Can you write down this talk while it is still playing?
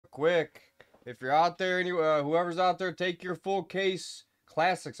quick. If you're out there, whoever's out there, take your full case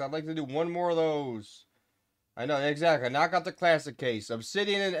classics. I'd like to do one more of those. I know, exactly. Knock out the classic case.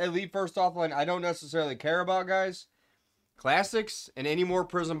 Obsidian and Elite First Offline, I don't necessarily care about, guys. Classics and any more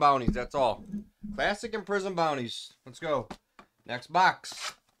Prizm bounties. That's all. Classic and Prizm bounties. Let's go. Next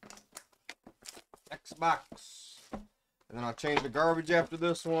box. Next box. And then I'll change the garbage after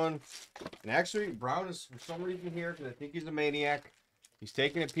this one. And actually, Brown is for some reason here because I think he's a maniac. He's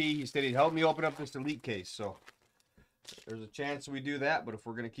taking a pee. He said he'd help me open up this Elite case. So there's a chance we do that. But if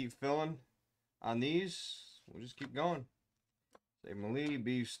we're going to keep filling on these, we'll just keep going. Say Malie,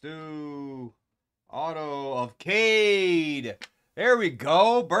 Beef Stew. Auto of Cade. There we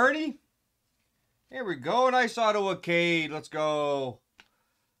go, Bernie. There we go. Nice auto of Cade. Let's go.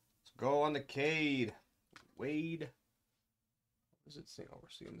 Let's go on the Cade. Wade. What does it say? Oh, we're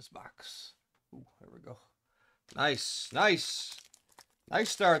seeing this box. Ooh, there we go. Nice. Nice. Nice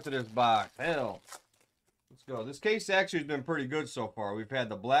start to this box. Hell. Let's go. This case actually has been pretty good so far. We've had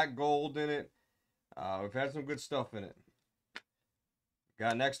the black gold in it. We've had some good stuff in it.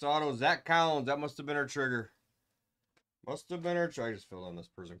 Got next auto, Zach Collins. That must have been our trigger. Must have been our trigger. I just filled in this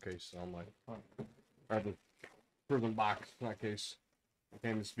Prizm case. So I'm like, or the Prizm box, not case. I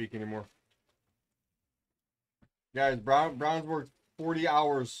can't even speak anymore. Guys, Brown's worked 40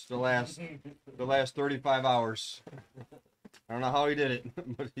 hours the last 35 hours. I don't know how he did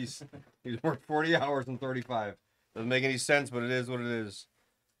it, but he's worked 40 hours and 35. Doesn't make any sense, but it is what it is.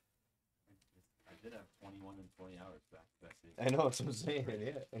 I did have 21 and 20 hours back. I know what I'm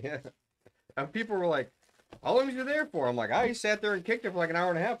saying. Yeah. And people were like, "How long was you there for?" I'm like, "I sat there and kicked it for like an hour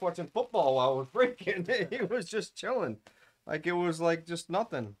and a half watching football while I was breaking." He was just chilling, like it was like just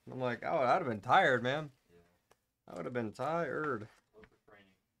nothing. I'm like, "Oh, I'd have been tired, man. I would have been tired."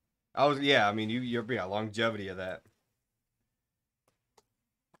 Yeah. I mean, you're longevity of that.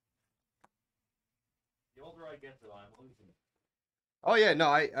 The older I get, though, I'm losing it. Oh yeah, no,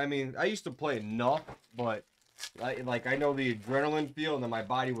 I mean, I used to play enough, but I know the adrenaline feel, and then my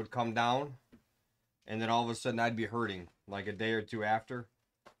body would come down, and then all of a sudden I'd be hurting like a day or two after.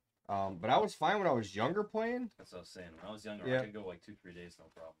 But I was fine when I was younger playing. That's what I was saying. When I was younger, yeah. I could go like 2-3 days, no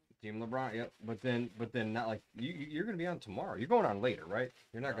problem. Team LeBron, yep. But then not like you're gonna be on tomorrow. You're going on later, right?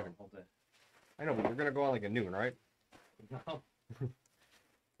 You're not gonna. Whole day. I know, but you're gonna go on like at noon, right? No.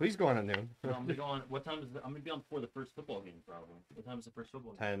 Please go on at noon. No, I'm gonna go on. What time is I'm gonna be on before the first football game, probably. What time is the first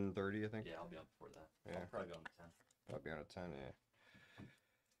football game? 10:30, I think. Yeah, I'll be on before that. Yeah. I'll probably be on at 10. I'll be on at 10,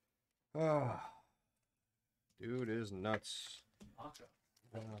 yeah. Oh, dude is nuts.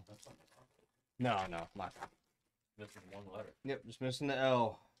 No, not. Missing one letter. Yep, just missing the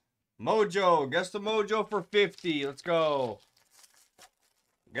L. Mojo, guess the Mojo for 50. Let's go.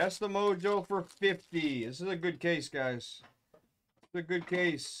 Guess the Mojo for 50. This is a good case, guys. It's a good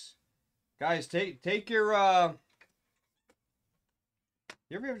case. Guys, take your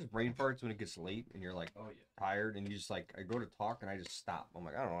you ever have just brain farts when it gets late and you're like tired and you just like I go to talk and I just stop. I'm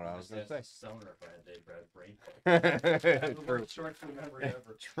like, I don't know what I was gonna say. Summer if I had day brain fart. I have the worst short-term memory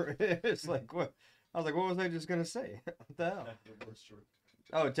ever. It's like what? I was like, what was I just gonna say? What the hell?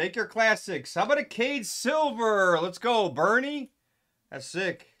 Oh, take your classics. How about a Cade Silver? Let's go, Bernie. That's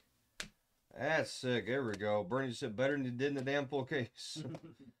sick. That's sick. There we go. Bernie said better than you did in the damn full case.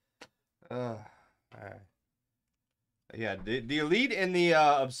 Yeah, the Elite and the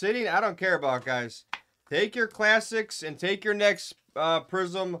Obsidian, I don't care about, guys. Take your classics and take your next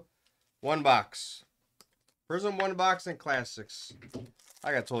Prizm one box. Prizm one box and classics.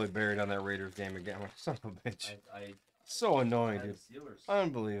 I got totally buried on that Raiders game again. I'm like, son of a bitch. So annoying, dude.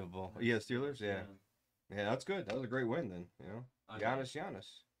 Unbelievable. Yeah, Steelers, yeah. Yeah, that's good. That was a great win then, you know. Giannis. Let's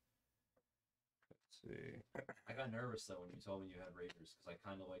see. I got nervous though when you told me you had Raiders because I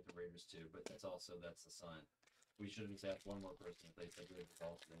kind of like the Raiders too, but that's the sign. We should have just asked one more person if they said Raiders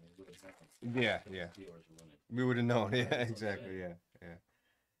also, then we would have known. Yeah. Steelers were winning. We would have known. Yeah, exactly. Yeah.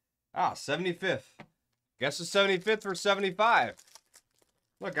 Ah, 75th. Guess the 75th for 75.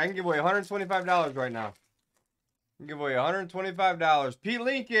 Look, I can give away $125 right now. I can give away $125. Pete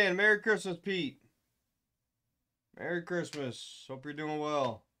Lincoln. Merry Christmas, Pete. Merry Christmas. Hope you're doing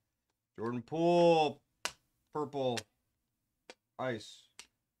well. Jordan Poole. Purple. Ice.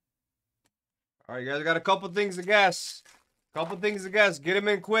 All right, you guys got a couple things to guess. Get them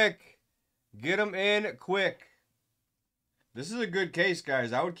in quick. This is a good case,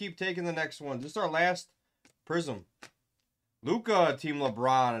 guys. I would keep taking the next one. This is our last Prizm. Luca, Team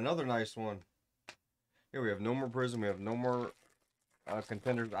LeBron. Another nice one. Here we have no more Prizm. We have no more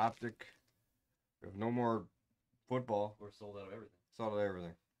Contenders Optic. We have no more football. We're sold out of everything. Sold out of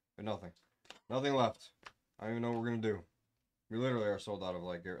everything. But nothing. Nothing left. I don't even know what we're going to do. We literally are sold out of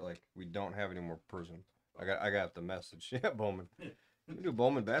like we don't have any more Prizm. I got the message. Yeah, Bowman. We do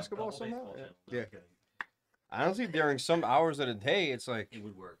Bowman basketball somehow. Yeah. Honestly, during some hours of the day, it's like it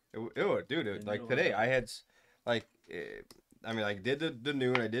would work. It would, dude. Like today, I had like, I mean, I did the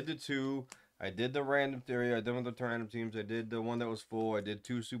noon, I did the 2, I did the random theory, I did one of the random teams, I did the one that was full, I did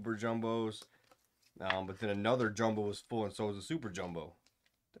 2 super jumbos, but then another jumbo was full, and so was a super jumbo.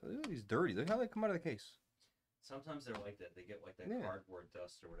 Look at these dirty. Look how they come out of the case. Sometimes they're like that. They get like that cardboard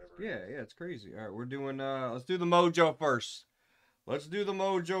dust or whatever. Yeah, it's crazy. All right, we're doing. Let's do the mojo first. Let's do the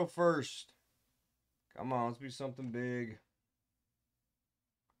mojo first. Come on, let's be something big.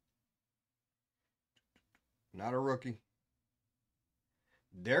 Not a rookie.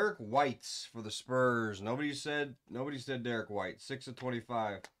 Derek White's for the Spurs. Nobody said Derek White. 6 of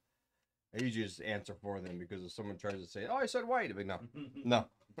 25. I usually just answer for them because if someone tries to say, "Oh, I said White," I'd be no, no,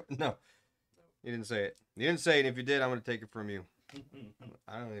 no. You didn't say it. You didn't say it. If you did, I'm gonna take it from you.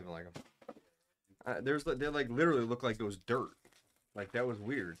 I don't even like them. They like literally look like it was dirt. Like that was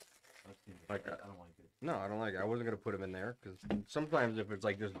weird. Like I don't like it. No, I don't like it. I wasn't gonna put them in there because sometimes if it's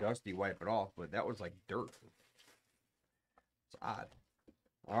like just dusty, wipe it off. But that was like dirt. It's odd.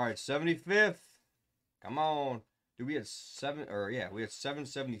 All right, 75th. Come on. Dude, we had 7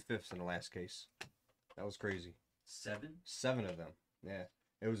 75ths in the last case. That was crazy. 7? 7 of them. Yeah.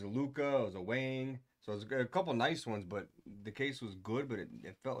 It was a Luka, it was a Wang. So it was a couple nice ones, but the case was good, but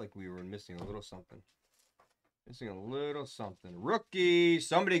it felt like we were missing a little something. Missing a little something. Rookie.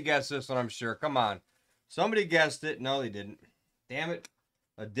 Somebody guessed this one, I'm sure. Come on. Somebody guessed it. No, they didn't. Damn it.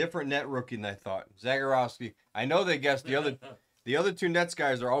 A different net rookie than I thought. Zagorowski. I know they guessed the other 2 Nets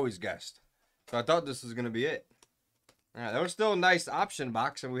guys are always guessed. So I thought this was going to be it. All right, that was still a nice option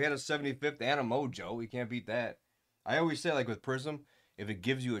box, and we had a 75th and a mojo. We can't beat that. I always say, like with Prizm, if it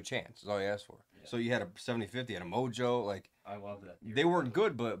gives you a chance, that's all you ask for. Yeah. So you had a 75th, you had a mojo. Like I love that. They weren't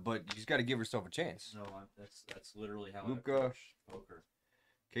good, but you just got to give yourself a chance. No, that's literally how Luka, I approach poker.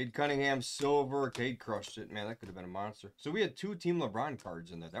 Cade Cunningham, silver. Cade crushed it. Man, that could have been a monster. So we had 2 Team LeBron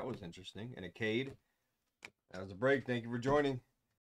cards in there. That was interesting. And a Cade. That was a break. Thank you for joining.